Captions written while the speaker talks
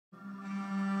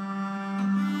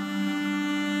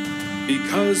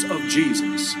Because of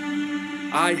Jesus,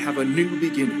 I have a new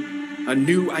beginning, a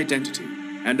new identity,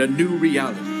 and a new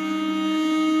reality.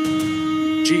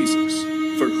 Jesus,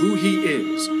 for who he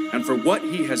is and for what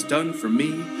he has done for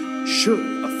me,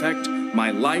 should affect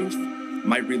my life,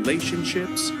 my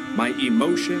relationships, my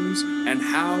emotions, and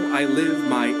how I live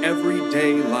my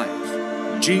everyday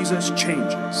life. Jesus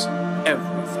changes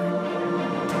everything.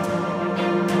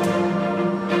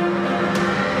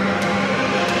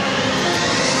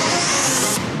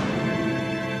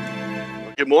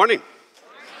 Good morning.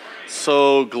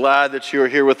 So glad that you are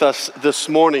here with us this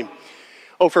morning.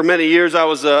 For many years I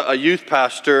was a youth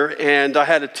pastor, and I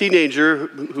had a teenager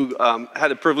who had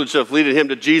the privilege of leading him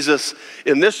to Jesus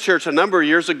in this church a number of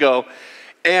years ago.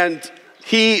 And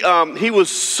he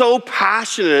was so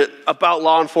passionate about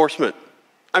law enforcement.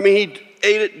 I mean, he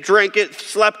ate it, drank it,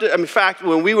 slept it. In fact,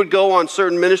 when we would go on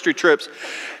certain ministry trips,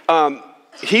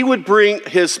 he would bring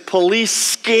his police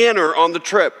scanner on the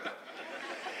trip.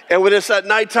 And when it's at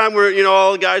nighttime where,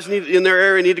 all the guys in their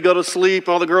area need to go to sleep,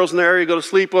 all the girls in their area go to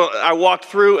sleep, well, I walk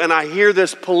through and I hear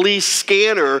this police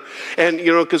scanner, and,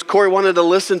 because Corey wanted to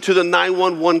listen to the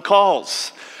 911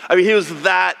 calls. I mean, he was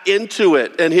that into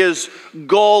it. And his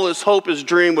goal, his hope, his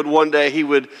dream would one day he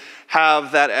would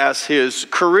have that as his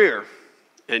career.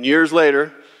 And years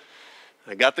later,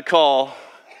 I got the call.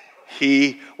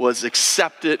 He was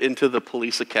accepted into the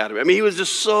police academy. I mean, he was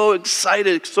just so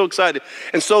excited, so excited.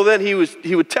 And so then he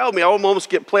would tell me, I would almost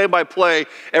get play-by-play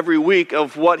every week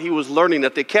of what he was learning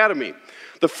at the academy.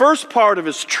 The first part of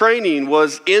his training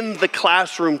was in the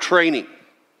classroom training.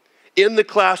 In the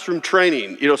classroom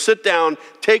training, sit down,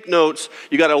 take notes.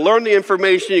 You got to learn the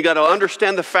information. You got to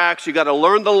understand the facts. You got to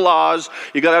learn the laws.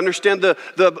 You got to understand the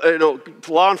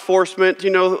law enforcement,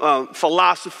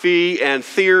 philosophy and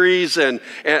theories, and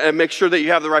make sure that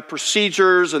you have the right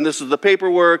procedures. And this is the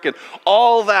paperwork and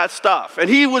all that stuff. And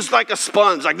he was like a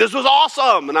sponge. Like, this was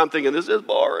awesome. And I'm thinking, this is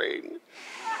boring.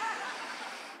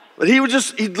 But he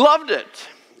loved it.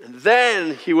 And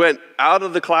then he went out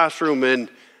of the classroom and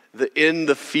in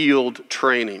the field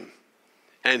training.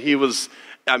 And he was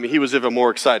even more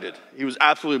excited. He was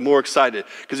absolutely more excited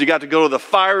because he got to go to the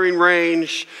firing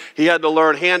range. He had to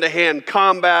learn hand-to-hand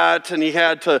combat, and he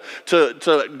had to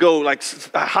go like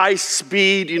high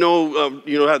speed,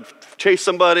 chase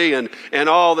somebody and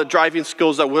all the driving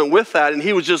skills that went with that. And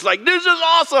he was just like, this is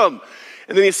awesome.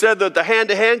 And then he said that the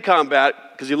hand-to-hand combat,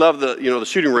 because he loved the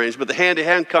shooting range, but the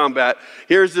hand-to-hand combat,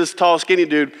 here's this tall, skinny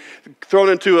dude thrown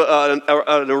into an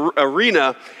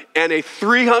arena, and a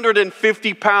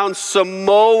 350-pound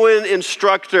Samoan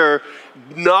instructor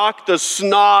knocked the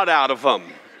snot out of him.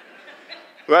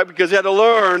 Right? Because he had to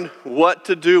learn what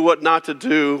to do, what not to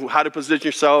do, how to position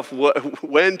yourself,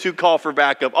 when to call for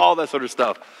backup, all that sort of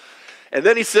stuff. And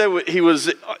then he said he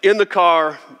was in the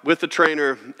car with the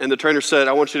trainer, and the trainer said,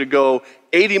 I want you to go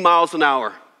 80 miles an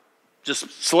hour.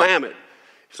 Just slam it.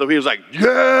 So he was like,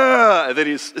 yeah! And then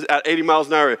he's at 80 miles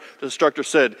an hour. The instructor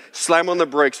said, slam on the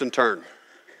brakes and turn.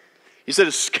 He said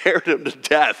it scared him to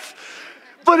death.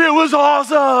 But it was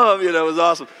awesome! It was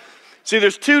awesome. See,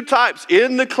 there's two types.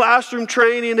 In the classroom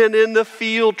training and in the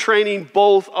field training,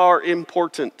 both are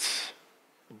important.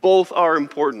 Both are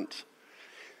important.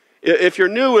 If you're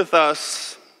new with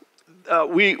us,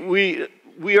 we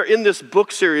are in this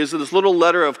book series, this little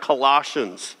letter of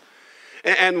Colossians.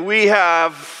 And we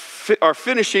have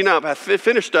finished up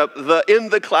the in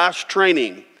the class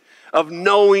training of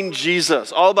knowing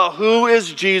Jesus, all about who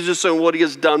is Jesus and what he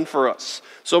has done for us.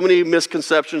 So many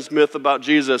misconceptions, myth about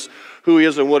Jesus, who he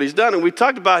is and what he's done. And we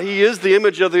talked about he is the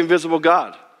image of the invisible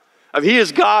God. He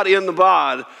is God in the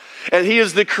bod. And he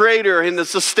is the creator and the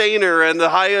sustainer and the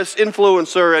highest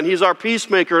influencer, and he's our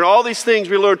peacemaker, and all these things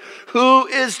we learned. Who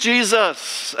is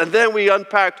Jesus? And then we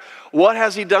unpacked, what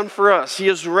has he done for us? He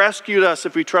has rescued us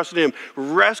if we trusted him,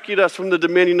 rescued us from the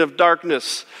dominion of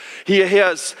darkness. He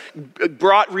has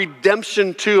brought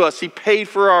redemption to us. He paid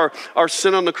for our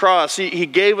sin on the cross. He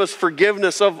gave us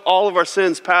forgiveness of all of our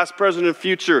sins, past, present, and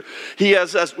future. He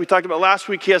has, as we talked about last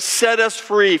week, he has set us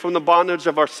free from the bondage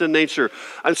of our sin nature.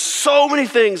 And so many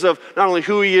things of not only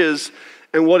who he is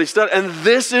and what he's done. And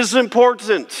this is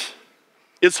important.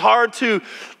 It's hard to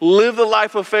live the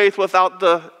life of faith without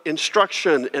the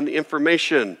instruction and the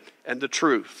information and the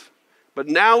truth. But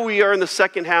now we are in the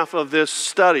second half of this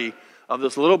study of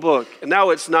this little book. And now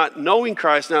it's not knowing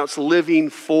Christ, now it's living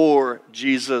for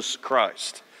Jesus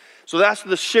Christ. So that's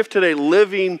the shift today,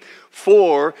 living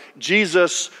for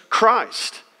Jesus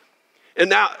Christ. And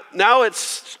now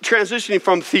it's transitioning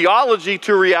from theology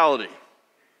to reality.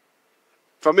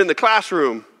 From in the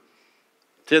classroom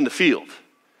to in the field.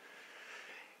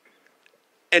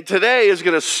 And today is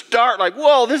going to start like,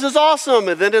 whoa, this is awesome.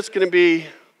 And then it's going to be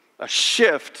a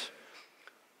shift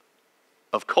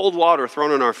of cold water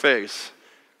thrown in our face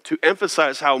to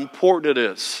emphasize how important it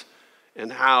is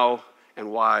and how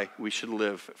and why we should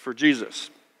live for Jesus.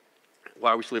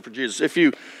 Why we should live for Jesus. If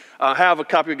you have a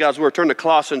copy of God's Word, turn to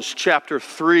Colossians chapter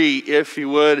 3, if you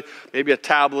would. Maybe a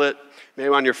tablet, maybe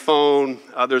on your phone.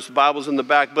 There's Bibles in the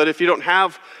back. But if you don't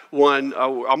have one,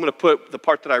 I'm going to put the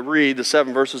part that I read, the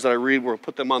 7 verses that I read, we'll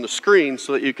put them on the screen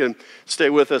so that you can stay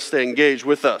with us, stay engaged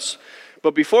with us.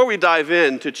 But before we dive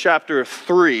into chapter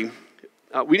 3,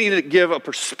 we need to give a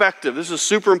perspective. This is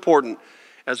super important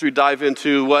as we dive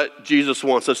into what Jesus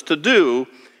wants us to do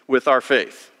with our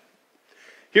faith.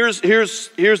 Here's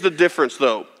the difference,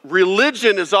 though.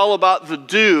 Religion is all about the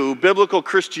do. Biblical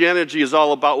Christianity is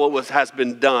all about what has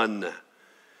been done.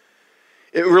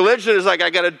 Religion is like, I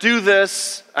got to do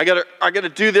this. I got to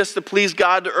do this to please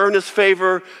God, to earn His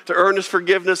favor, to earn His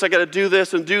forgiveness. I got to do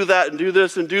this and do that and do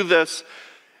this and do this.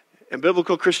 And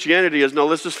biblical Christianity is, no,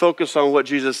 let's just focus on what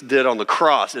Jesus did on the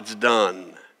cross. It's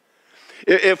done.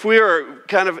 If we are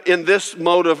kind of in this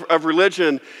mode of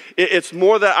religion, it's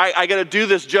more that I got to do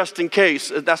this just in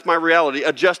case. That's my reality,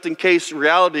 a just in case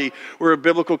reality, where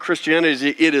biblical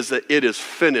Christianity, it is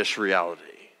finished reality.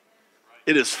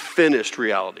 It is finished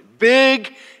reality.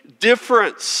 Big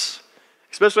difference,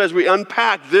 especially as we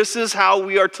unpack, this is how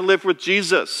we are to live with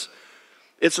Jesus.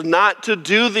 It's not to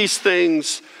do these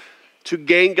things to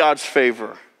gain God's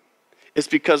favor. It's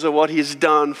because of what He's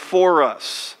done for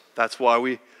us. That's why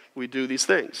we do these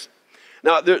things.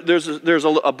 Now, there's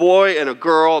a boy and a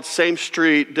girl, same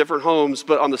street, different homes,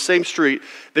 but on the same street.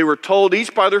 They were told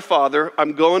each by their father,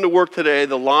 I'm going to work today.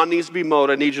 The lawn needs to be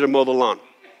mowed. I need you to mow the lawn.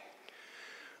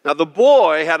 Now, the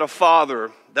boy had a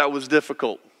father that was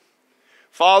difficult.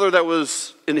 Father that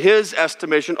was, in his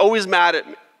estimation, always mad at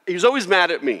me. He was always mad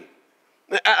at me.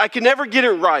 I could never get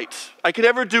it right. I could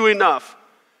never do enough.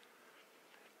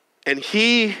 And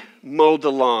he mowed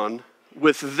the lawn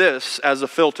with this as a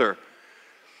filter.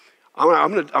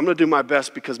 I'm gonna do my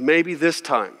best because maybe this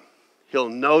time he'll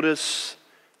notice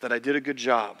that I did a good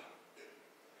job.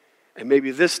 And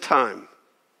maybe this time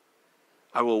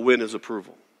I will win his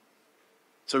approval.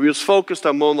 So he was focused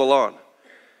on mowing the lawn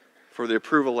for the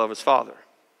approval of his father.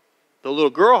 The little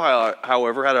girl,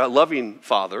 however, had a loving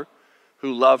father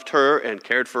who loved her and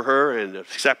cared for her and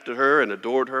accepted her and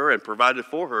adored her and provided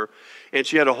for her. And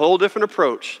she had a whole different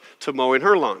approach to mowing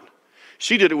her lawn.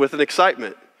 She did it with an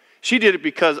excitement. She did it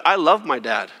because I love my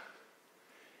dad.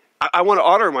 I want to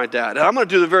honor my dad. And I'm going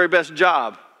to do the very best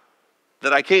job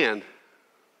that I can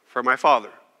for my father.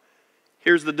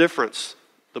 Here's the difference.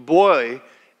 The boy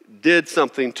did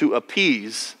something to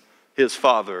appease his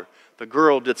father. The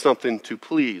girl did something to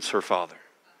please her father.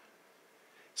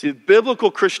 See,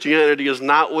 biblical Christianity is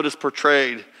not what is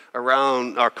portrayed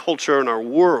around our culture and our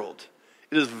world.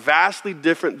 It is vastly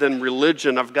different than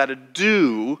religion. I've got to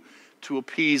do to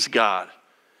appease God.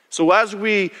 So as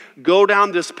we go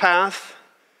down this path,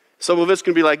 some of it's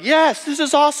going to be like, yes, this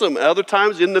is awesome. Other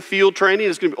times in the field training,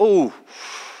 it's going to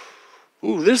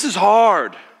be, this is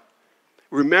hard.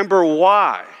 Remember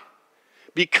why.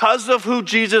 Because of who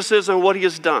Jesus is and what He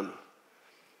has done.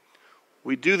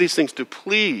 We do these things to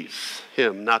please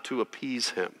Him, not to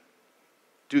appease Him.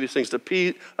 Do these things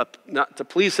not to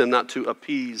please Him, not to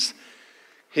appease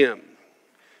Him.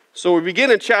 So we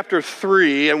begin in chapter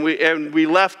 3, and we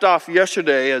left off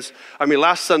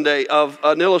last Sunday, of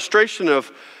an illustration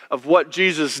of what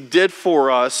Jesus did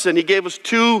for us. And He gave us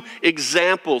 2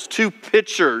 examples, 2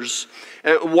 pictures.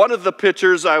 And one of the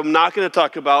pictures I'm not going to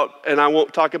talk about, and I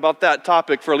won't talk about that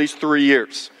topic for at least 3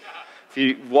 years. If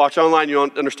you watch online, you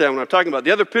don't understand what I'm talking about.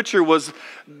 The other picture was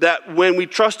that when we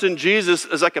trust in Jesus,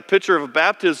 is like a picture of a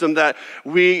baptism, that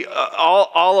we,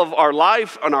 all of our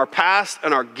life and our past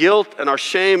and our guilt and our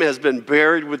shame has been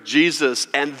buried with Jesus.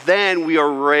 And then we are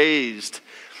raised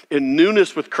in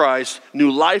newness with Christ,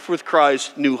 new life with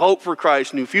Christ, new hope for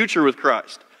Christ, new future with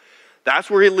Christ. That's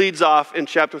where He leads off in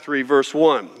chapter 3, verse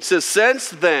 1. He says, since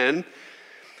then,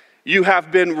 you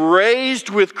have been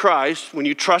raised with Christ. When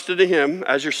you trusted in Him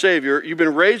as your Savior, you've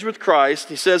been raised with Christ.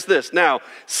 He says this, now,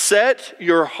 set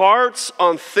your hearts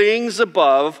on things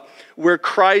above where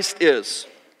Christ is,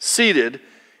 seated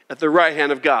at the right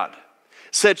hand of God.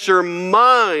 Set your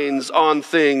minds on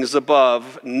things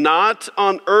above, not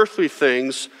on earthly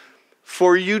things,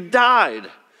 for you died.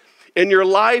 And your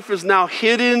life is now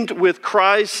hidden with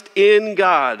Christ in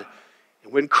God.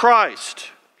 And when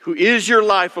Christ, who is your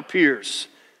life, appears,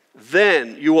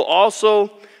 then you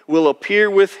will appear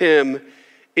with Him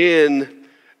in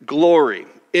glory.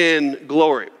 In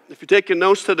glory. if you're taking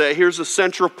notes today, here's a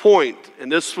central point. And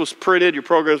this was printed, your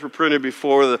programs were printed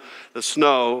before the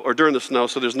snow, or during the snow,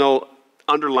 so there's no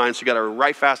underline, so you got to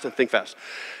write fast and think fast.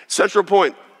 Central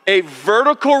point, a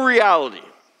vertical reality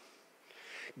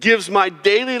gives my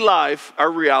daily life a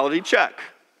reality check.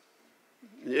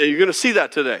 You're going to see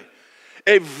that today.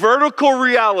 A vertical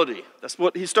reality, that's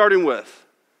what he's starting with.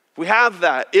 If we have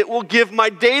that, it will give my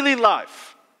daily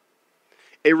life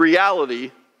a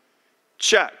reality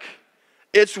check.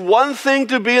 It's one thing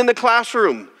to be in the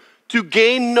classroom, to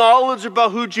gain knowledge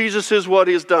about who Jesus is, what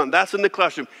he has done. That's in the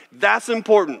classroom. That's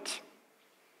important.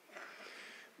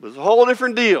 But it's a whole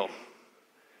different deal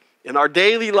in our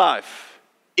daily life,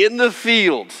 in the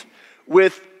field,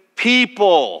 with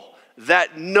people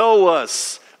that know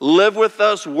us, live with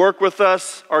us, work with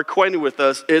us, are acquainted with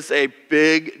us. It's a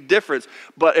big difference.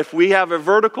 But if we have a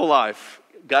vertical life,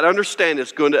 got to understand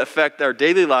it's going to affect our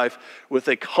daily life with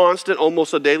a constant,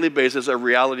 almost a daily basis, a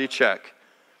reality check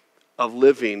of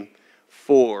living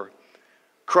for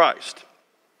Christ.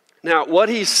 Now, what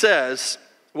he says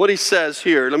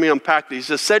here, let me unpack these.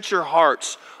 He says, set your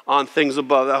hearts on things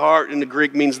above. The heart in the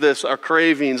Greek means this, our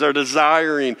cravings, our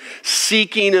desiring,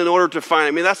 seeking in order to find.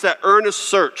 I mean, that's that earnest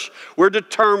search. We're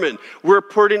determined. We're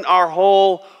putting our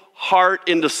whole heart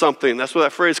into something. That's where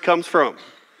that phrase comes from.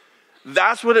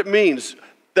 That's what it means.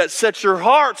 That set your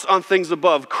hearts on things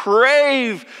above.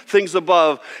 Crave things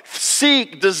above.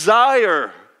 Seek,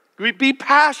 desire. Be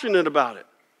passionate about it.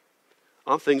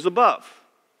 On things above.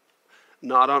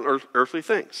 Not on earthly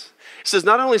things. It says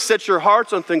not only set your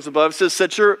hearts on things above, it says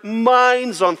set your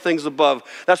minds on things above.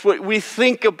 That's what we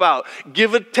think about,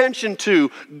 give attention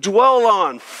to, dwell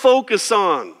on, focus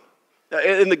on.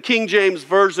 In the King James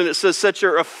Version, it says set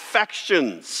your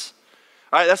affections.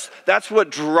 All right, that's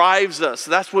what drives us.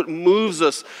 That's what moves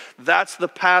us. That's the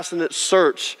passionate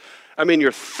search. I mean,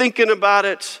 you're thinking about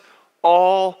it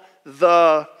all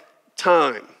the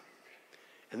time.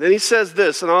 And then he says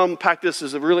this, and I'll unpack this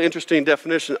as a really interesting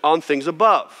definition, on things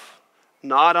above,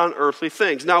 not on earthly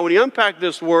things. Now, when you unpack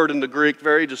this word in the Greek,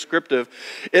 very descriptive,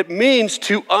 it means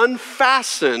to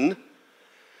unfasten,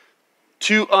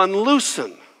 to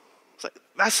unloosen. It's like,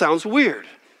 that sounds weird.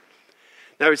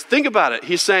 Now, think about it.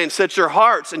 He's saying, set your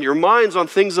hearts and your minds on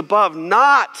things above,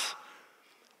 not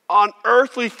on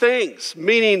earthly things,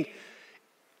 meaning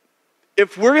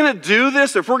if we're going to do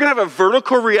this, if we're going to have a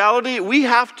vertical reality, we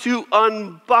have to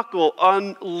unbuckle,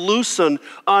 unloosen,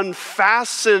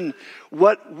 unfasten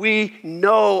what we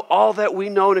know, all that we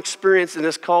know and experience, and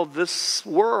it's called this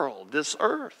world, this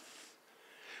earth.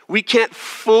 We can't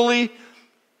fully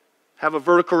have a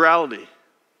vertical reality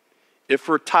if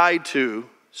we're tied to,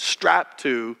 strapped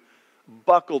to,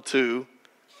 buckled to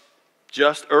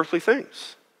just earthly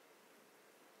things.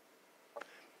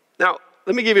 Now,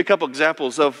 let me give you a couple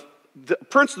examples of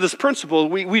this principle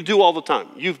we do all the time.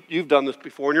 You've done this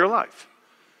before in your life.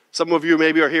 Some of you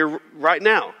maybe are here right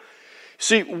now.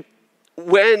 See,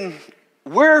 when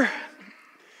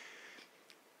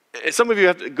some of you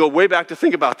have to go way back to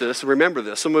think about this and remember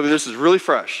this. Some of you, this is really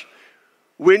fresh.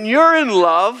 When you're in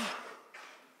love,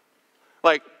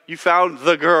 like you found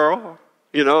the girl,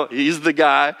 he's the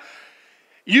guy.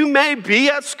 You may be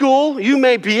at school, you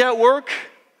may be at work,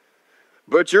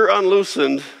 but you're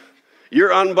unloosened.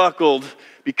 You're unbuckled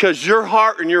because your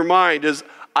heart and your mind is,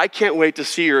 I can't wait to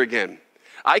see her again.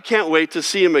 I can't wait to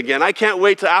see him again. I can't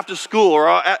wait to after school or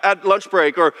at lunch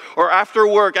break or after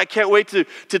work. I can't wait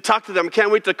to talk to them. I can't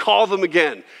wait to call them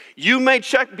again. You may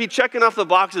be checking off the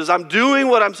boxes. I'm doing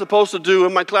what I'm supposed to do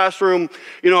in my classroom,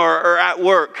 or at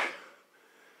work.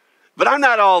 But I'm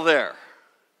not all there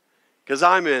because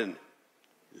I'm in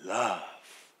love.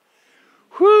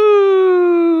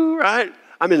 Whoo, right?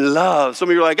 I'm in love. Some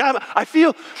of you are like, I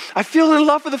feel in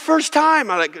love for the first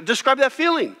time. I like, describe that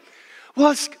feeling.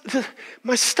 Well,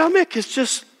 my stomach is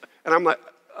just, and I'm like,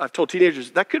 I've told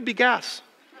teenagers, that could be gas.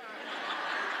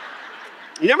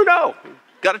 You never know.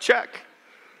 Got to check.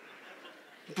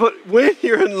 But when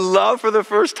you're in love for the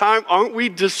first time, aren't we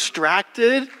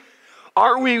distracted?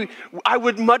 Aren't we? I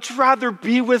would much rather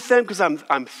be with them because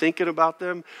I'm thinking about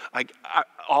them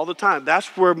all the time. That's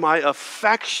where my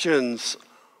affections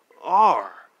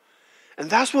are. And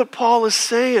that's what Paul is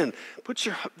saying.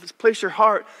 Place your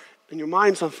heart and your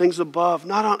minds on things above,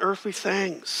 not on earthly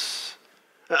things.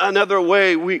 Another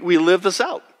way we live this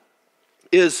out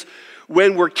is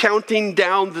when we're counting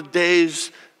down the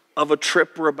days of a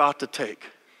trip we're about to take.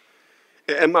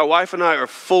 And my wife and I are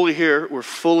fully here. We're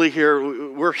fully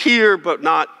here. We're here, but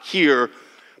not here,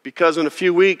 because in a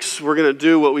few weeks we're going to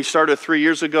do what we started 3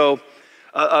 years ago,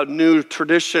 a new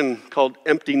tradition called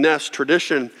Empty Nest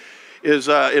tradition. Is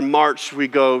in March we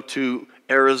go to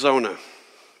Arizona.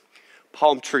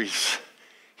 palm trees,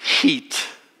 heat,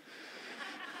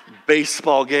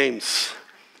 baseball games,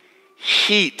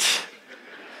 heat.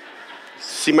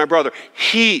 See my brother,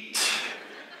 heat,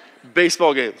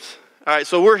 baseball games. All right,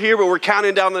 so we're here, but we're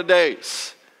counting down the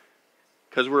days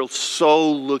because we're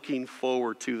so looking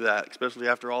forward to that, especially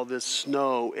after all this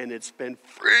snow, and it's been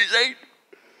freezing.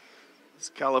 This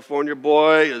California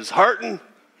boy is hurting.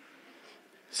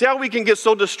 See how we can get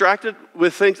so distracted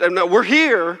with things? And we're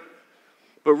here,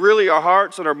 but really our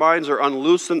hearts and our minds are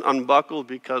unloosened, unbuckled,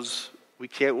 because we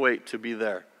can't wait to be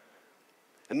there.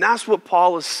 And that's what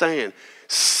Paul is saying.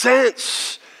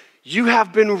 Since you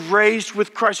have been raised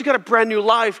with Christ, you got a brand new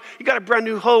life, you got a brand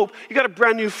new hope, you got a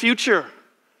brand new future,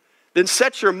 then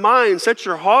set your mind, set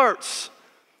your hearts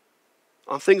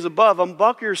on things above.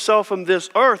 Unbuckle yourself from this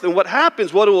earth. And what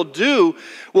happens, what it will do,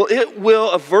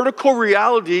 a vertical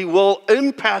reality will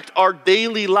impact our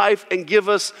daily life and give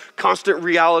us constant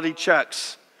reality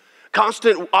checks,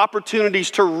 constant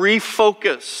opportunities to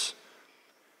refocus,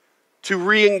 to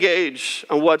re-engage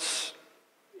on what's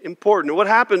important. And what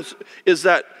happens is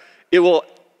that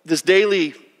this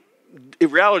daily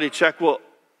reality check will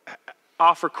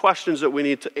offer questions that we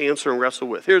need to answer and wrestle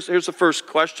with. Here's the first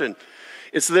question.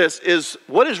 It's this,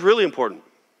 what is really important?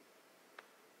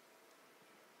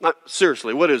 Not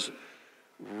seriously, what is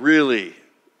really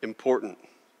important?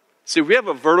 See, if we have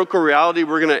a vertical reality,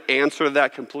 we're going to answer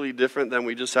that completely different than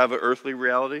we just have an earthly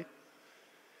reality.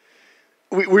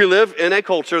 We live in a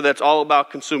culture that's all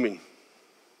about consuming.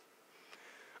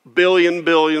 Billion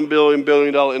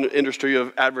dollar industry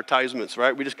of advertisements,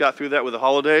 right? We just got through that with the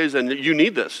holidays, and you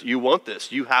need this. You want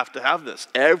this. You have to have this.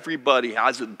 Everybody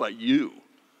has it but you.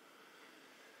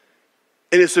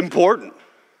 And it's important.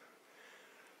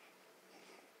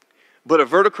 But a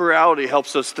vertical reality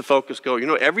helps us to focus,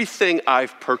 everything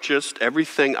I've purchased,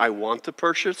 everything I want to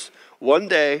purchase, one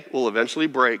day will eventually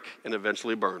break and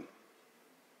eventually burn.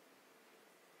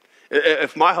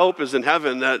 If my hope is in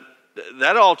heaven, that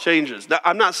all changes.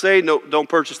 I'm not saying don't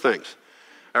purchase things,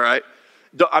 all right?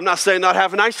 I'm not saying not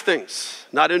have nice things,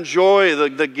 not enjoy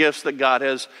the gifts that God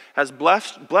has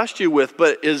blessed you with,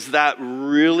 but is that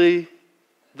really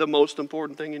the most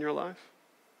important thing in your life?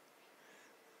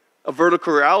 A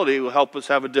vertical reality will help us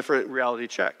have a different reality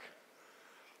check.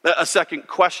 A second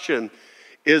question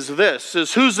is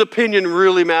whose opinion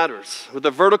really matters? With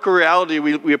a vertical reality,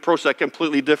 we approach that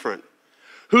completely different.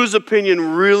 Whose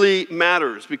opinion really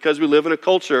matters? Because we live in a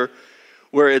culture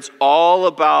where it's all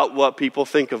about what people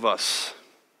think of us.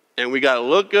 And we got to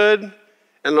look good.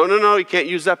 And no, you can't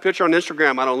use that picture on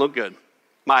Instagram. I don't look good.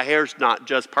 My hair's not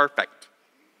just perfect.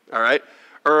 All right?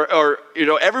 Or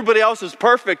everybody else is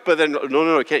perfect, but then,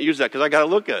 no, I can't use that because I got to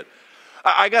look good.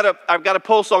 I've got to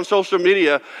post on social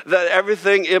media that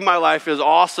everything in my life is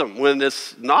awesome when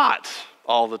it's not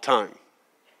all the time.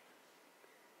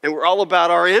 And we're all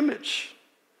about our image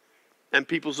and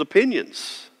people's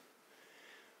opinions.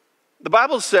 The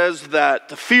Bible says that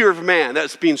the fear of man,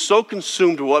 that's being so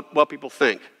consumed with what people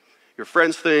think. Your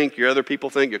friends think, your other people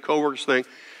think, your coworkers think.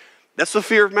 That's the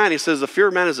fear of man. He says the fear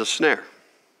of man is a snare.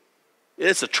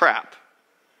 It's a trap.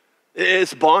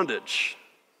 It's bondage.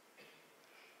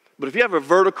 But if you have a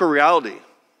vertical reality,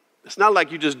 it's not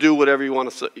like you just do whatever you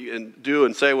want to do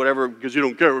and say whatever because you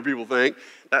don't care what people think.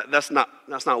 That's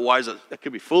not wise. That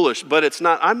could be foolish. But it's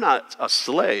not. I'm not a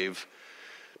slave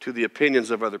to the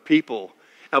opinions of other people.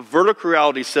 Now, vertical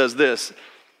reality says this: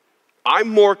 I'm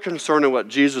more concerned with what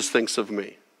Jesus thinks of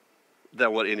me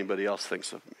than what anybody else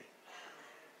thinks of me.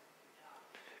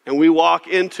 And we walk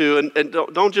into, and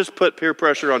don't just put peer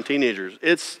pressure on teenagers.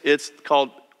 It's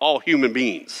called all human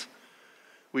beings.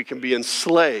 We can be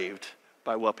enslaved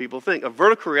by what people think. A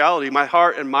vertical reality, my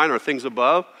heart and mind are things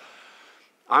above.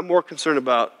 I'm more concerned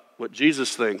about what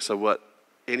Jesus thinks of what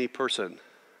any person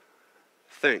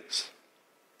thinks.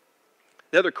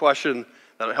 The other question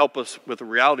that will help us with a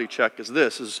reality check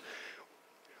is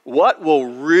what will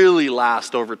really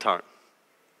last over time?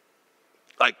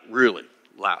 Like really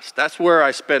last. That's where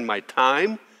I spend my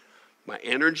time, my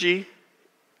energy,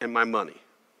 and my money.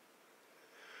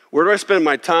 Where do I spend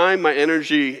my time, my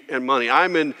energy, and money?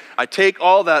 I take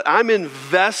all that. I'm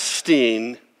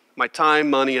investing my time,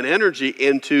 money, and energy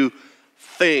into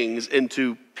things,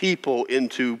 into people,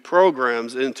 into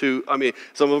programs,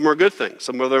 some of them are good things.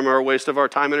 Some of them are a waste of our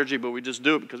time, energy, but we just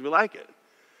do it because we like it.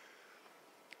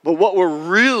 But what will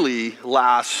really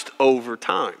last over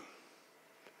time?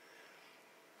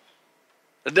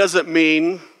 It doesn't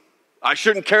mean I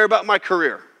shouldn't care about my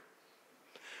career.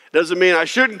 It doesn't mean I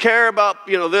shouldn't care about,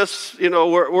 this,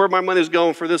 where my money's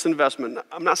going for this investment.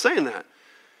 I'm not saying that.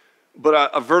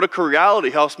 But a vertical reality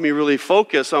helps me really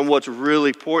focus on what's really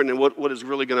important and what is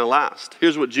really going to last.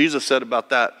 Here's what Jesus said about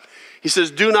that. He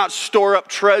says, do not store up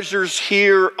treasures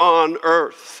here on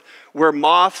earth, where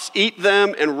moths eat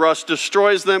them and rust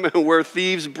destroys them, and where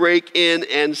thieves break in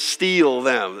and steal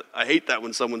them. I hate that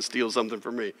when someone steals something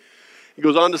from me. He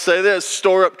goes on to say this,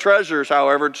 store up treasures,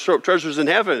 however, store up treasures in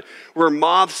heaven, where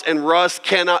moths and rust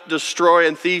cannot destroy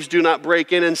and thieves do not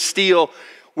break in and steal.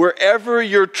 Wherever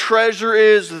your treasure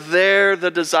is, there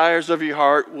the desires of your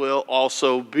heart will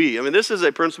also be. I mean, this is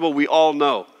a principle we all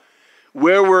know.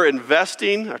 Where we're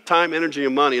investing our time, energy,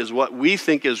 and money is what we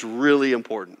think is really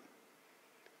important.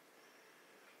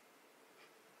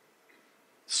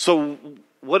 So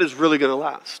what is really going to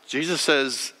last? Jesus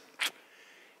says,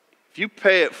 if you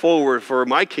pay it forward for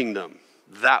my kingdom,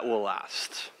 that will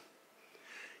last.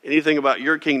 Anything about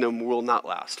your kingdom will not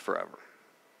last forever.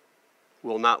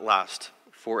 Will not last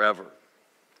forever.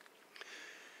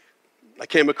 I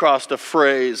came across a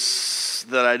phrase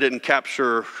that I didn't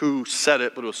capture who said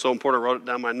it, but it was so important. I wrote it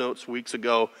down in my notes weeks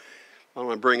ago. I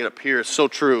want to bring it up here. It's so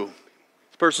true.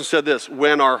 This person said this,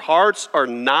 when our hearts are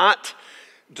not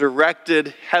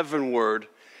directed heavenward,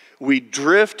 we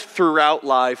drift throughout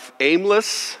life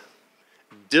aimless,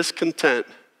 discontent,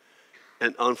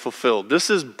 and unfulfilled.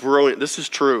 This is brilliant. This is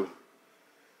true.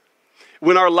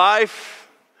 When our life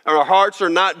and our hearts are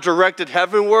not directed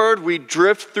heavenward, we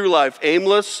drift through life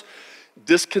aimless,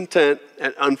 discontent,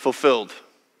 and unfulfilled.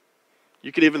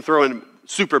 You can even throw in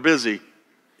super busy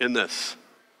in this.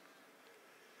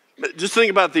 But just think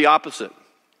about the opposite.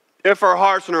 If our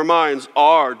hearts and our minds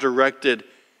are directed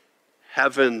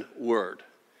heavenward,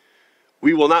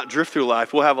 we will not drift through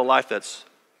life. We'll have a life that's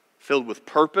filled with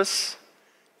purpose,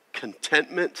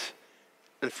 contentment,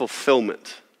 and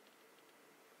fulfillment.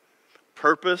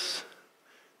 Purpose,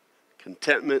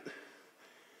 contentment,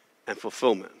 and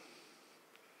fulfillment.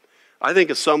 I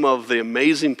think of some of the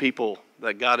amazing people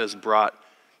that God has brought,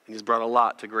 and He's brought a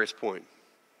lot to GracePoint.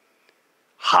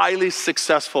 Highly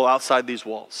successful outside these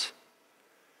walls.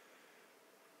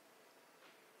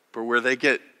 But where they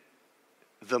get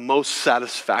the most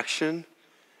satisfaction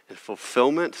and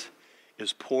fulfillment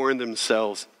is pouring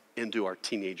themselves into our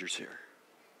teenagers here.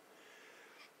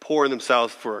 Pouring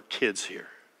themselves for our kids here.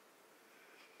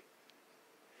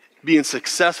 Being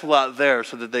successful out there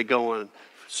so that they go on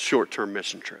short-term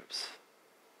mission trips.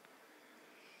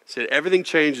 See, everything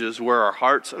changes where our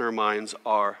hearts and our minds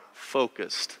are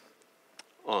focused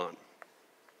on.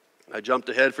 I jumped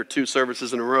ahead for 2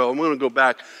 services in a row. I'm going to go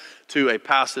back to a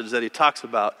passage that he talks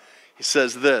about. He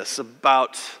says this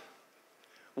about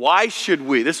why should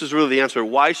we, this is really the answer,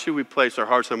 why should we place our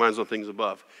hearts and our minds on things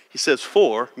above? He says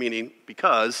for, meaning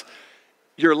because,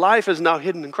 your life is now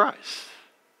hidden in Christ.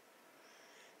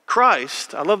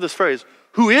 Christ, I love this phrase,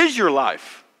 who is your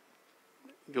life,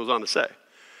 he goes on to say.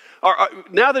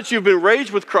 Now that you've been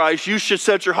raised with Christ, you should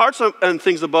set your hearts on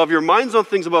things above, your minds on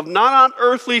things above, not on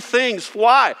earthly things.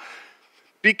 Why?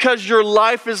 Because your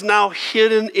life is now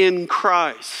hidden in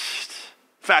Christ.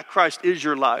 In fact, Christ is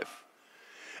your life.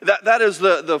 That is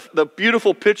the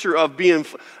beautiful picture of being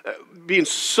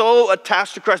so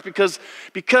attached to Christ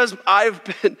because I've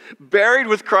been buried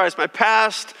with Christ, my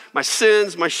past, my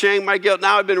sins, my shame, my guilt.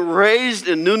 Now I've been raised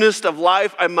in newness of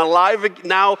life. I'm alive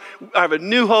now. I have a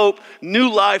new hope,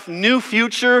 new life, new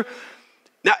future.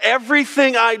 Now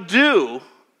everything I do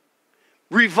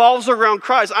revolves around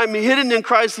Christ. I'm hidden in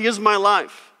Christ. He is my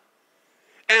life.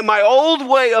 And my old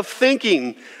way of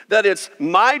thinking that it's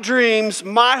my dreams,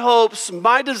 my hopes,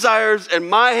 my desires, and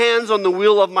my hands on the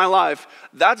wheel of my life,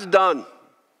 that's done.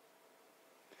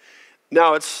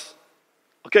 Now it's,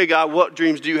 okay, God, what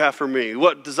dreams do you have for me?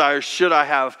 What desires should I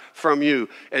have from you?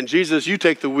 And Jesus, you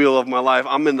take the wheel of my life.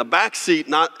 I'm in the back seat,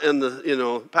 not in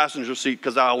the passenger seat,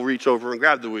 because I'll reach over and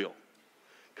grab the wheel.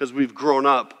 Because we've grown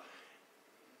up,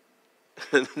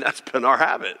 and that's been our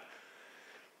habit.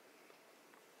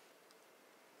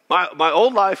 My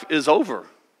old life is over,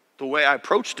 the way I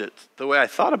approached it, the way I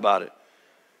thought about it.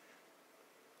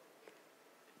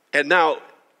 And now,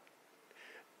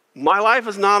 my life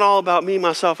is not all about me,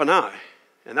 myself, and I.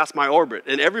 And that's my orbit.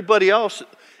 And everybody else,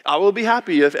 I will be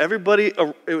happy if everybody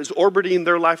is orbiting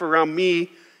their life around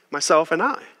me, myself, and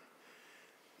I.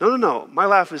 No. My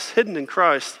life is hidden in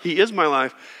Christ. He is my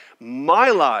life. My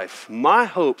life, my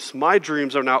hopes, my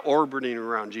dreams are now orbiting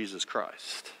around Jesus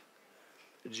Christ.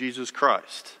 Jesus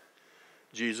Christ.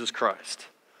 Jesus Christ.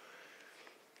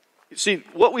 You see,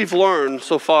 what we've learned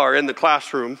so far in the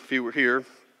classroom, if you were here,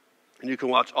 and you can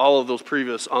watch all of those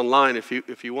previous online if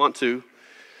you want to,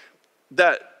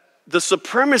 that the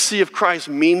supremacy of Christ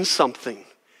means something.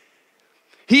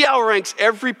 He outranks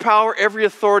every power, every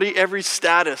authority, every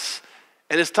status.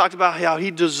 And it's talked about how he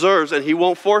deserves, and he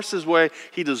won't force his way,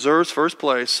 he deserves first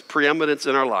place, preeminence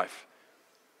in our life.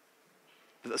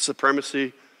 The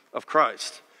supremacy of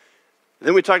Christ. And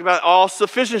then we talked about all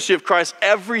sufficiency of Christ.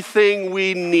 Everything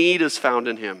we need is found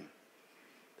in him.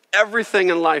 Everything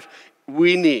in life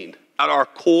we need at our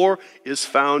core is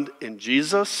found in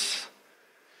Jesus.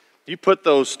 You put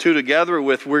those two together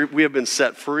with we have been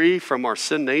set free from our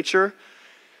sin nature.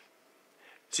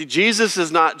 See, Jesus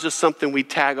is not just something we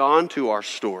tag on to our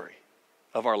story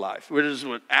of our life. We just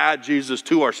would add Jesus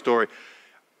to our story.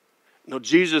 No,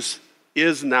 Jesus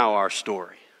is now our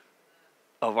story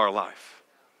of our life.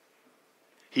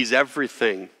 He's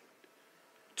everything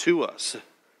to us.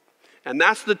 And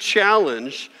that's the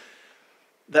challenge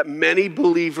that many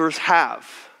believers have.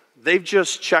 They've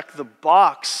just checked the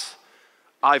box.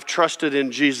 I've trusted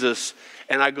in Jesus,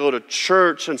 and I go to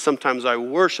church, and sometimes I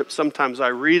worship, sometimes I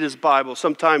read his Bible,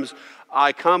 sometimes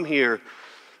I come here.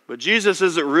 But Jesus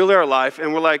isn't really our life,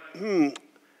 and we're like,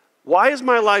 why is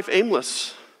my life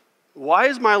aimless? Why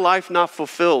is my life not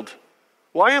fulfilled?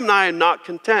 Why am I not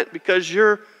content? Because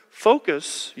your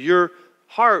focus, your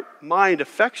heart, mind,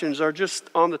 affections are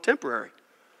just on the temporary.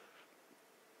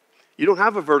 You don't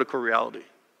have a vertical reality.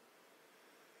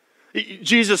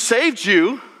 Jesus saved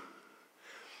you.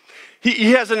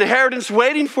 He has an inheritance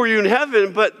waiting for you in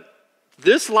heaven, but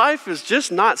this life is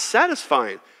just not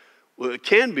satisfying. Well, it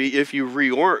can be if you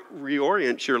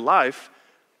reorient your life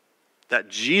that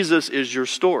Jesus is your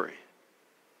story.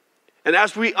 And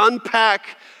as we unpack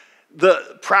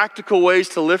the practical ways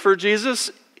to live for Jesus,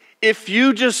 if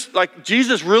you just, like,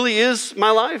 Jesus really is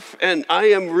my life and I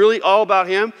am really all about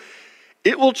him,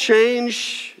 it will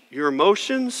change your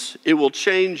emotions, it will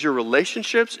change your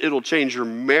relationships, it'll change your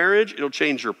marriage, it'll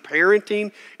change your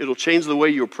parenting, it'll change the way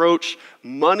you approach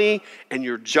money and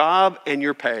your job and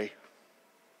your pay.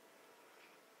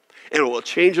 And it will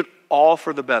change it all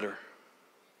for the better.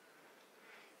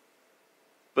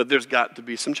 But there's got to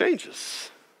be some changes.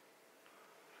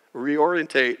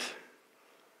 Reorientate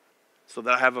so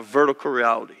that I have a vertical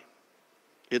reality.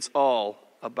 It's all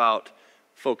about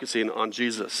focusing on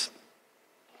Jesus.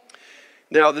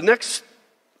 Now, the next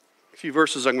few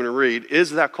verses I'm going to read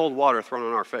is that cold water thrown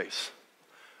on our face.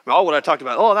 All what I talked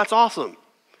about, oh, that's awesome.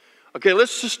 Okay,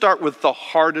 let's just start with the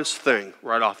hardest thing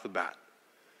right off the bat.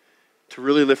 To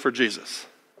really live for Jesus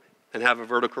and have a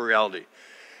vertical reality.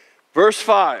 Verse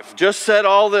 5, just said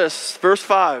all this. Verse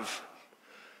 5.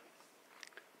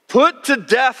 Put to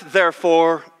death,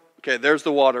 therefore. Okay, there's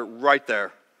the water right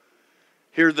there.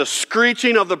 Hear the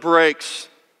screeching of the brakes.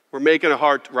 We're making a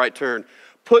hard right turn.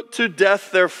 Put to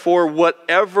death, therefore,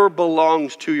 whatever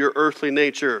belongs to your earthly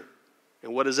nature.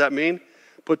 And what does that mean?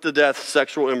 Put to death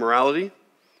sexual immorality.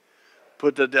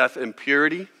 Put to death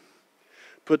impurity.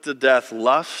 Put to death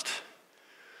lust.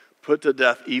 Put to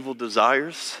death evil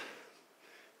desires.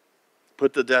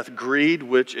 Put to death greed,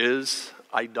 which is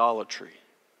idolatry.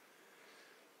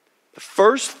 The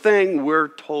first thing we're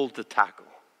told to tackle,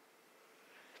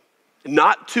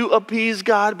 not to appease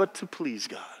God, but to please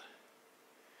God,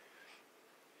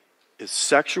 is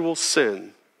sexual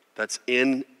sin that's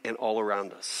in and all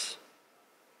around us.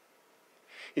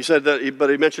 He said that, but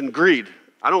he mentioned greed.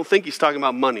 I don't think he's talking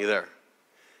about money there.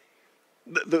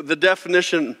 The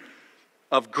definition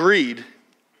of greed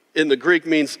in the Greek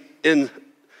means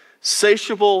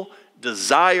insatiable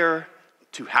desire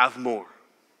to have more.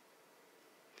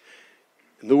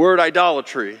 And the word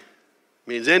idolatry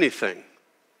means anything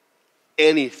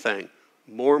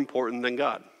more important than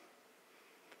God.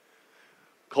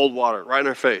 Cold water right in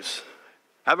our face.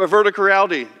 Have a vertical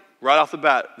reality right off the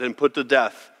bat, then put to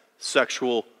death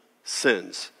sexual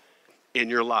sins in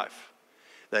your life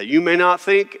that you may not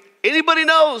think anybody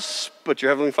knows, but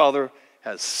your Heavenly Father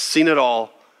has seen it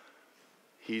all.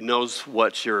 He knows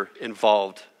what you're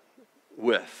involved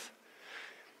with.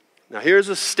 Now, here's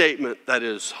a statement that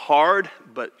is hard,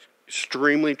 but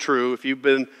extremely true. If you've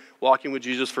been walking with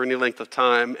Jesus for any length of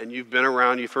time and you've been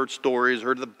around, you've heard stories,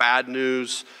 heard the bad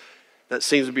news that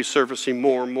seems to be surfacing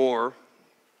more and more,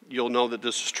 you'll know that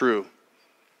this is true.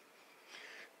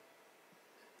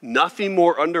 Nothing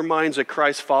more undermines a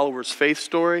Christ follower's faith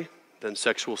story than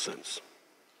sexual sins.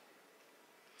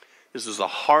 This is a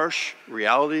harsh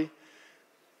reality,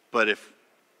 but if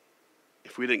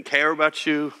we didn't care about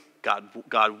you,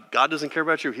 God doesn't care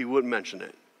about you, he wouldn't mention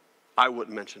it. I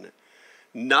wouldn't mention it.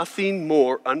 Nothing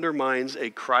more undermines a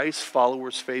Christ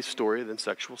follower's faith story than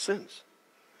sexual sins.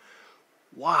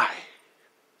 Why?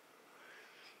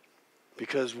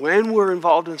 Because when we're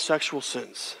involved in sexual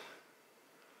sins,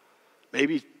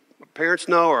 maybe parents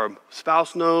know or a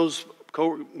spouse knows,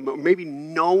 maybe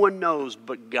no one knows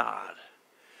but God.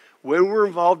 When we're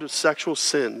involved in sexual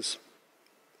sins,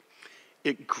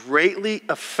 it greatly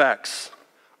affects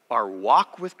our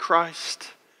walk with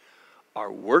Christ,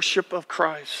 our worship of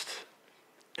Christ,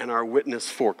 and our witness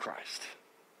for Christ.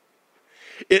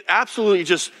 It absolutely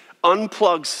just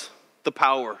unplugs the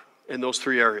power in those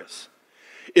three areas.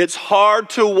 It's hard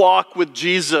to walk with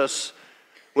Jesus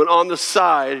when on the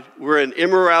side we're in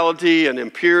immorality and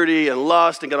impurity and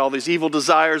lust and got all these evil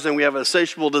desires, and we have an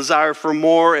insatiable desire for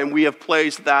more, and we have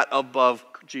placed that above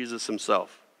Jesus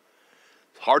himself.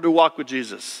 It's hard to walk with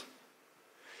Jesus.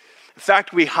 In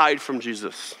fact, we hide from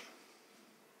Jesus.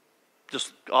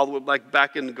 Just all the way like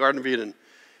back in the Garden of Eden.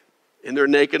 In their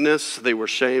nakedness, they were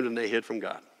shamed and they hid from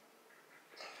God.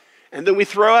 And then we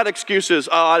throw out excuses.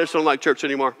 Oh, I just don't like church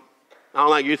anymore. I don't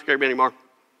like youth group anymore.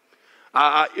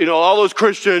 All those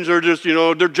Christians are just, they're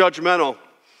judgmental.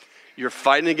 You're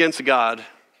fighting against God,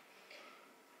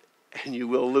 and you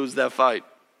will lose that fight.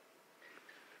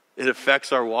 It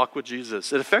affects our walk with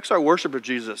Jesus. It affects our worship of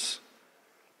Jesus.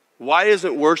 Why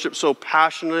isn't worship so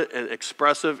passionate and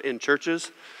expressive in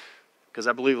churches? Because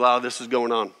I believe a lot of this is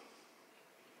going on.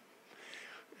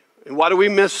 And why do we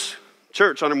miss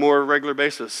church on a more regular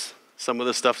basis? Some of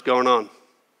this stuff's going on.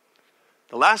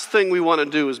 The last thing we want to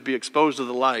do is be exposed to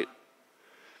the light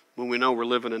when we know we're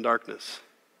living in darkness.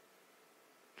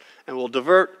 And we'll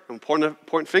divert and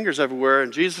point fingers everywhere.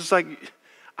 And Jesus is like,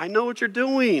 I know what you're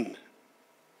doing.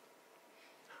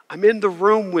 I'm in the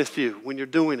room with you when you're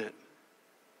doing it.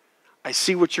 I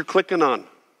see what you're clicking on.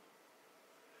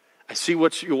 I see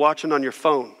what you're watching on your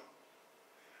phone.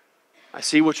 I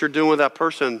see what you're doing with that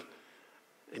person,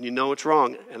 and you know it's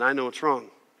wrong, and I know it's wrong.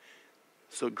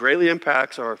 So it greatly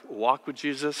impacts our walk with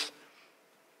Jesus,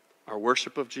 our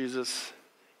worship of Jesus,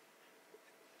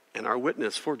 and our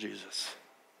witness for Jesus.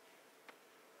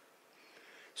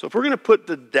 So if we're going to put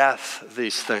to death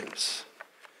these things,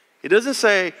 it doesn't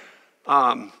say,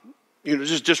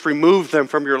 just remove them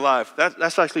from your life.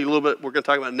 That's actually a little bit we're going to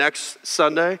talk about next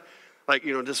Sunday. Like,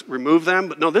 just remove them.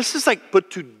 But no, this is like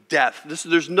put to death.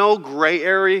 There's no gray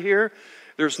area here.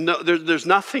 There's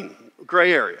nothing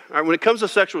gray area. All right, when it comes to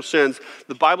sexual sins,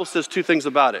 the Bible says two things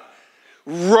about it.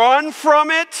 Run from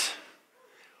it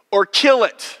or kill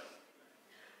it.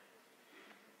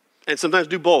 And sometimes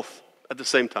do both at the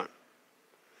same time.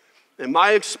 In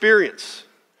my experience,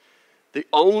 the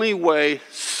only way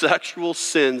sexual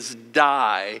sins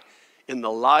die in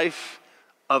the life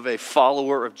of a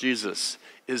follower of Jesus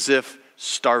is if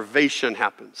starvation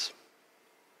happens.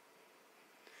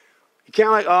 You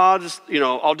can't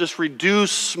I'll just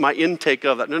reduce my intake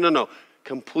of that. No.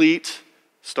 Complete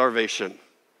starvation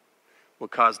will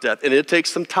cause death. And it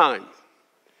takes some time.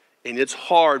 And it's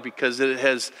hard because it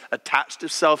has attached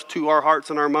itself to our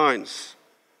hearts and our minds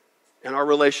and our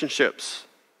relationships.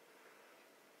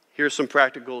 Here's some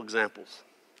practical examples.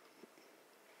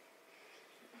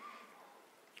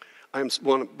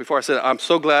 Before I said it, I'm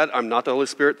so glad I'm not the Holy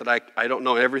Spirit that I don't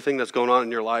know everything that's going on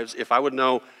in your lives. If I would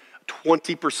know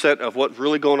 20% of what's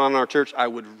really going on in our church, I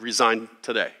would resign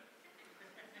today.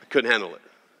 I couldn't handle it.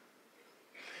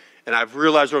 And I've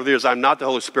realized over the years I'm not the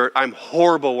Holy Spirit. I'm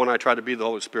horrible when I try to be the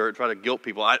Holy Spirit, try to guilt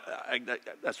people.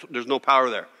 There's no power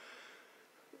there.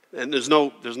 And there's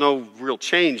no real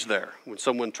change there when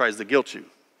someone tries to guilt you.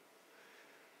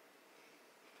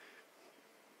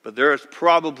 But there is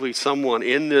probably someone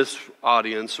in this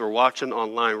audience or watching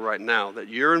online right now that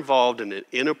you're involved in an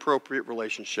inappropriate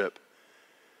relationship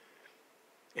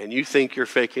and you think you're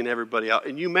faking everybody out.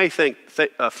 And you may think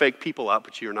fake people out,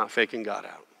 but you're not faking God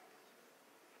out.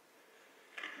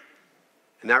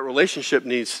 And that relationship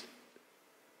needs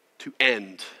to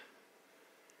end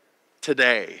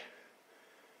today,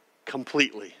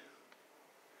 completely.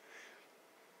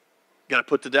 Got to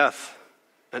put to death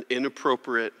an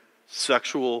inappropriate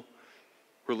sexual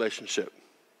relationship.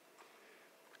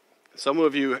 Some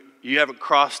of you haven't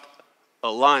crossed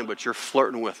a line, but you're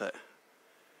flirting with it.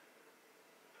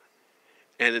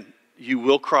 And you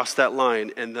will cross that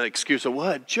line, and the excuse of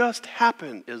what just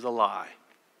happened is a lie.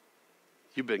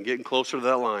 You've been getting closer to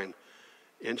that line,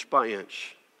 inch by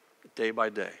inch, day by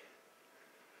day.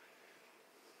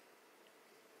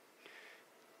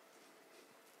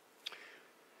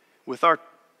 With our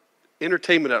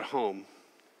entertainment at home,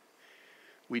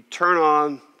 we turn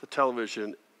on the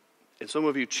television, and some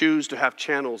of you choose to have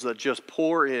channels that just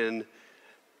pour in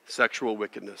sexual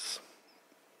wickedness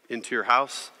into your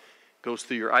house, goes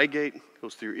through your eye gate,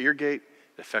 goes through your ear gate,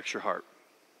 it affects your heart.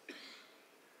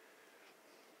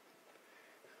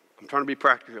 I'm trying to be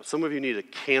practical. Some of you need to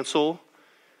cancel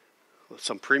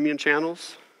some premium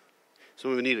channels.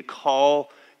 Some of you need to call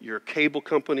your cable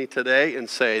company today and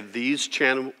say, these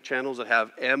channels that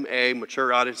have MA,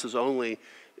 mature audiences only,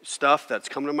 stuff that's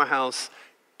coming to my house,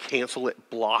 cancel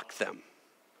it, block them.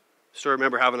 Still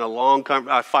remember having a long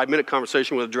 5-minute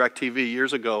conversation with DirecTV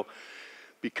years ago,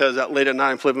 because that late at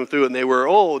night I'm flipping through and they were,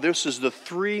 oh, this is the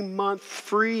 3-month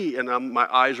free. And my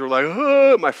eyes were like,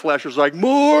 oh, my flesh was like,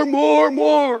 more, more,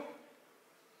 more.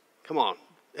 Come on.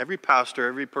 Every pastor,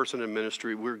 every person in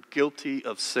ministry, we're guilty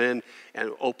of sin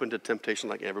and open to temptation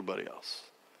like everybody else.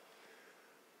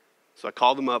 So I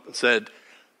called them up and said,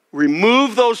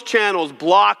 remove those channels,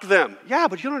 block them. Yeah,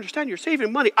 but you don't understand, you're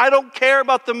saving money. I don't care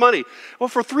about the money. Well,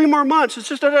 for 3 more months, it's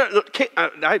just,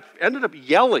 I ended up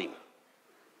yelling.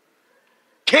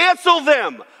 Cancel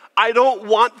them. I don't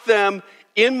want them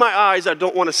in my eyes. I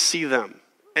don't want to see them.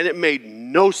 And it made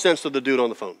no sense to the dude on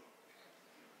the phone.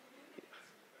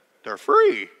 They're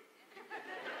free.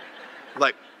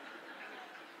 Like,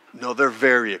 no, they're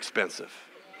very expensive.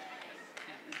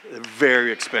 They're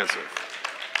very expensive.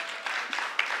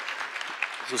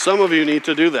 So some of you need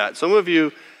to do that. Some of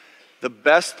you, the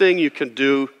best thing you can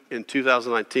do in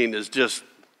 2019 is just,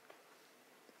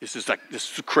 it's just like,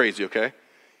 this is crazy, okay?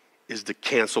 Is to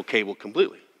cancel cable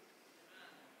completely.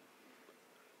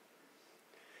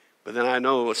 But then I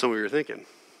know what some of you are thinking.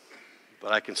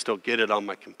 But I can still get it on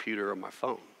my computer or my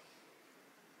phone.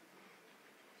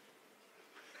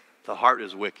 The heart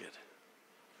is wicked.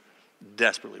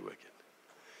 Desperately wicked.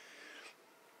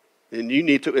 And you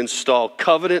need to install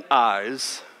covenant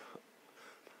eyes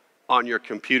on your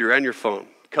computer and your phone.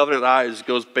 Covenant eyes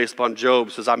goes based upon Job.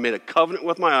 It says, I made a covenant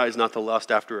with my eyes not to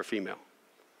lust after a female.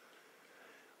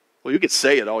 Well, you could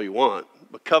say it all you want,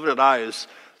 but covenant eyes,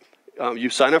 you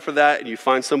sign up for that and you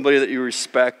find somebody that you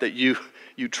respect, that you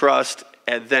trust,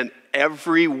 and then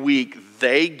every week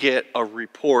they get a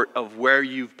report of where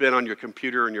you've been on your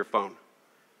computer and your phone.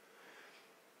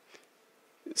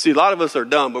 See, a lot of us are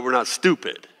dumb, but we're not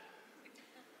stupid.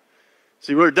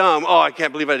 See, we're dumb. Oh, I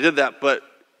can't believe I did that, but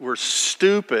we're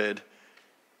stupid.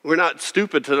 We're not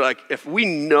stupid to, like, if we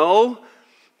know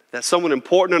that someone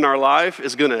important in our life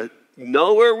is going to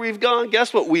know where we've gone,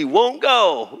 guess what? We won't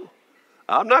go.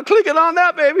 I'm not clicking on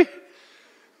that, baby,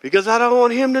 because I don't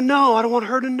want him to know. I don't want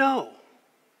her to know.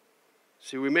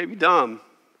 See, we may be dumb,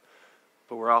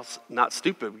 but we're also not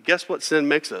stupid. But guess what sin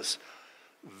makes us?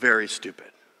 Very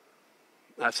stupid.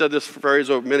 I've said this phrase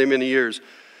over many, many years.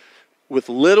 With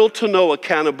little to no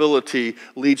accountability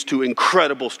leads to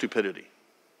incredible stupidity.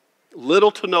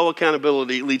 Little to no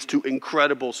accountability leads to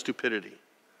incredible stupidity.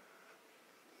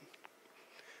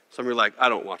 Some of you are like, I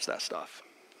don't watch that stuff.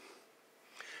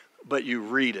 But you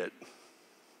read it.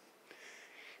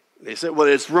 They say, well,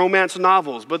 it's romance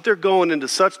novels, but they're going into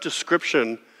such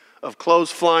description of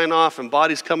clothes flying off and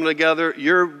bodies coming together.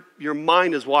 Your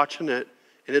mind is watching it,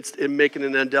 and it's making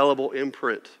an indelible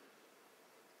imprint.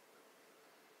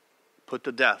 Put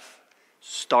to death.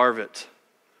 Starve it.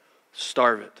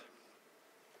 Starve it.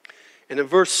 And in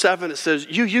verse 7 it says,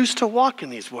 you used to walk in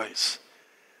these ways.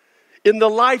 In the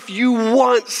life you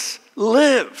once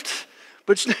lived.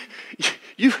 But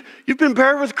you've been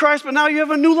buried with Christ, but now you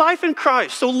have a new life in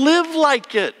Christ. So live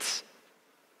like it.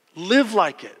 Live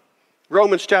like it.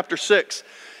 Romans chapter 6.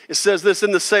 It says this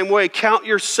in the same way, count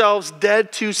yourselves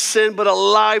dead to sin, but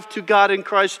alive to God in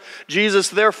Christ Jesus.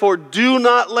 Therefore, do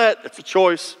not let, it's a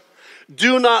choice,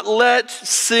 do not let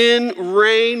sin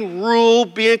reign, rule,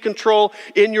 be in control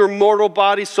in your mortal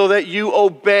body so that you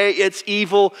obey its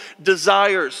evil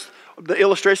desires. The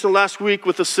illustration last week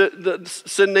with the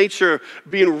sin nature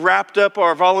being wrapped up,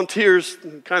 our volunteers,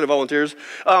 kind of volunteers,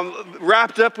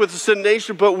 wrapped up with the sin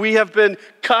nature, but we have been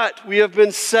cut. We have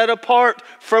been set apart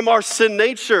from our sin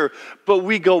nature, but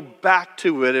we go back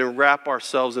to it and wrap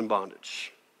ourselves in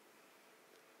bondage.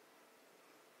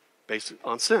 Based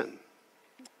on sin.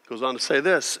 Goes on to say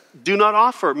this, do not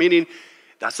offer, meaning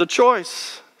that's a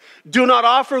choice. Do not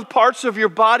offer parts of your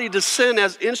body to sin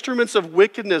as instruments of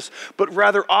wickedness, but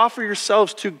rather offer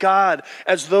yourselves to God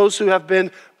as those who have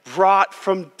been brought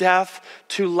from death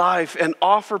to life, and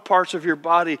offer parts of your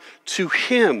body to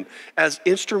Him as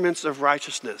instruments of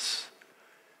righteousness.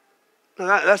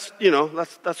 Now that's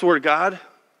the word of God.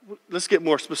 Let's get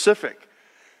more specific.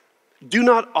 Do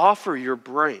not offer your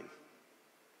brain,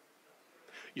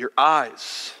 your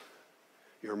eyes,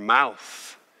 your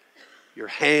mouth, your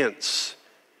hands,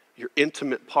 your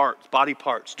intimate parts, body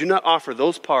parts. Do not offer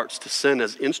those parts to sin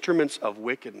as instruments of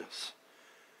wickedness.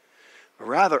 But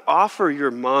rather, offer your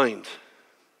mind,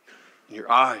 and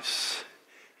your eyes,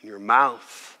 and your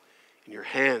mouth, and your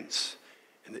hands,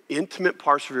 and the intimate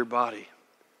parts of your body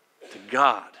to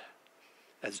God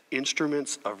as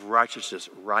instruments of righteousness,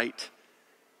 right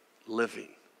living.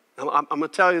 I'm going to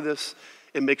tell you this.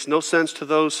 It makes no sense to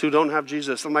those who don't have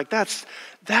Jesus. I'm like, that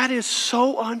is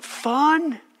so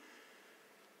unfun.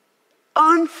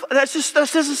 That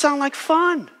doesn't sound like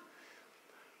fun.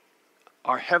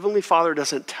 Our Heavenly Father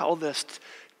doesn't tell this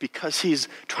because he's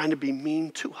trying to be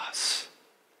mean to us.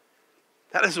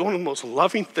 That is one of the most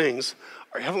loving things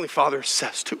our Heavenly Father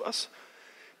says to us,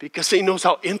 because he knows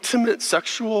how intimate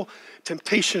sexual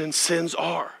temptation and sins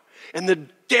are and the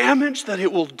damage that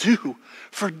it will do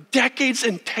for decades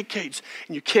and decades.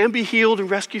 And you can be healed and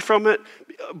rescued from it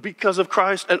because of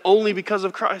Christ and only because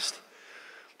of Christ.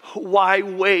 Why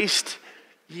waste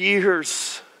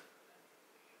years?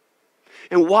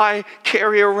 And why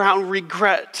carry around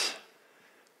regret?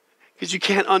 Because you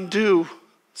can't undo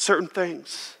certain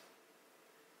things.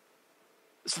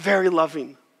 It's very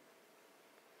loving.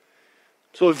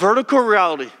 So a vertical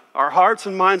reality, our hearts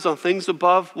and minds on things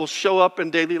above, will show up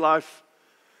in daily life.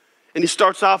 And he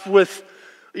starts off with,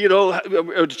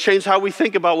 to change how we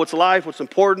think about what's life, what's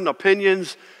important,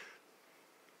 opinions.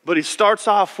 But he starts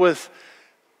off with,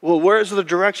 well, where's the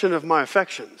direction of my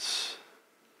affections?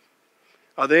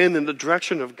 Are they in the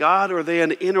direction of God, or are they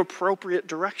in inappropriate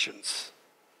directions?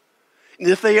 And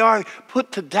if they are,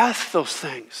 put to death those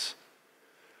things.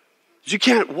 You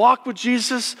can't walk with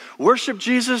Jesus, worship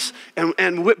Jesus,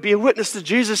 and be a witness to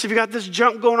Jesus if you got this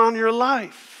junk going on in your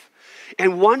life.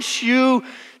 And once you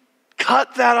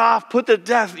cut that off, put to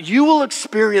death, you will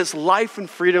experience life and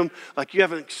freedom like you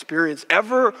haven't experienced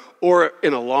ever or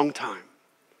in a long time.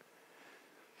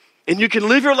 And you can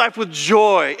live your life with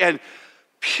joy and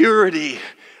purity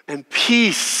and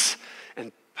peace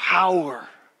and power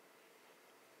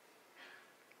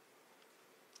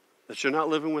that you're not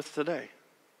living with today.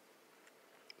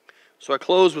 So I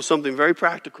close with something very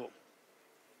practical.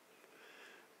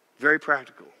 Very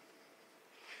practical.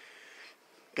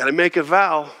 Got to make a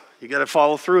vow. You got to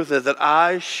follow through with it, that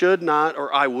I should not,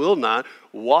 or I will not,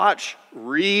 watch,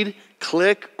 read,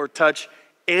 click, or touch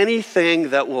anything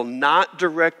that will not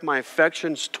direct my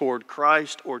affections toward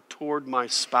Christ or toward my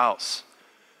spouse.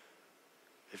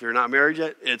 If you're not married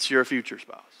yet, it's your future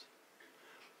spouse.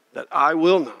 That I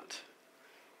will not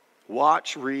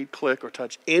watch, read, click, or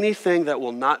touch anything that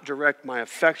will not direct my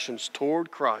affections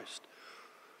toward Christ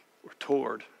or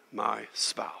toward my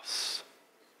spouse.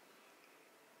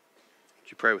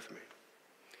 Would you pray with me?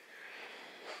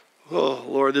 Oh,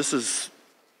 Lord, this is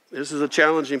a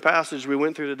challenging passage we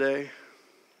went through today.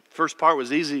 First part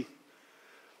was easy.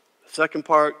 The second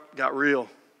part got real.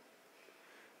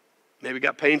 Maybe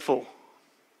got painful.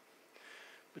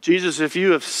 But Jesus, if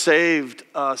you have saved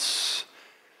us,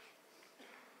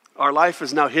 our life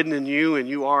is now hidden in you, and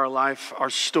you are our life. Our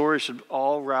story should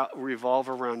all revolve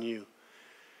around you.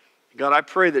 God, I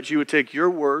pray that you would take your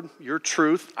word, your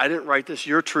truth, I didn't write this,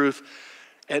 your truth,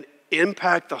 and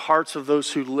impact the hearts of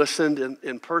those who listened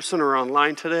in person or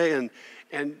online today.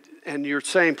 And you're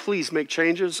saying, please make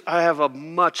changes. I have a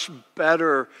much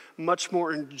better, much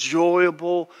more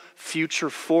enjoyable future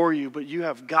for you, but you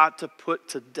have got to put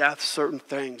to death certain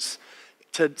things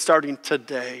starting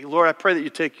today. Lord, I pray that you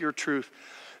take your truth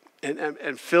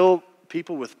and fill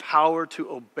people with power to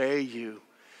obey you.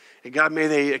 And God, may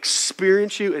they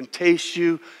experience you and taste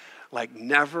you like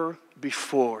never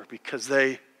before, because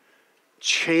they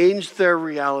changed their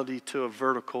reality to a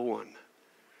vertical one,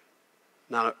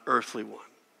 not an earthly one.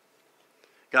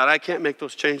 God, I can't make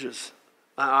those changes.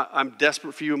 I'm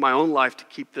desperate for you in my own life to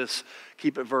keep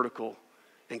it vertical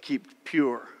and keep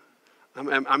pure. I'm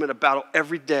in a battle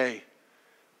every day.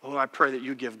 Oh, I pray that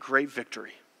you give great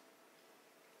victory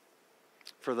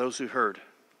for those who heard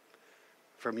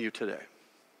from you today.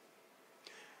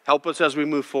 Help us as we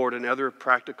move forward in other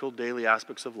practical daily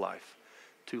aspects of life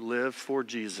to live for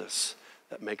Jesus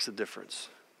that makes a difference.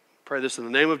 Pray this in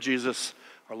the name of Jesus,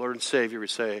 our Lord and Savior. We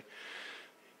say,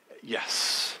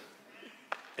 yes.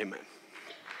 Amen.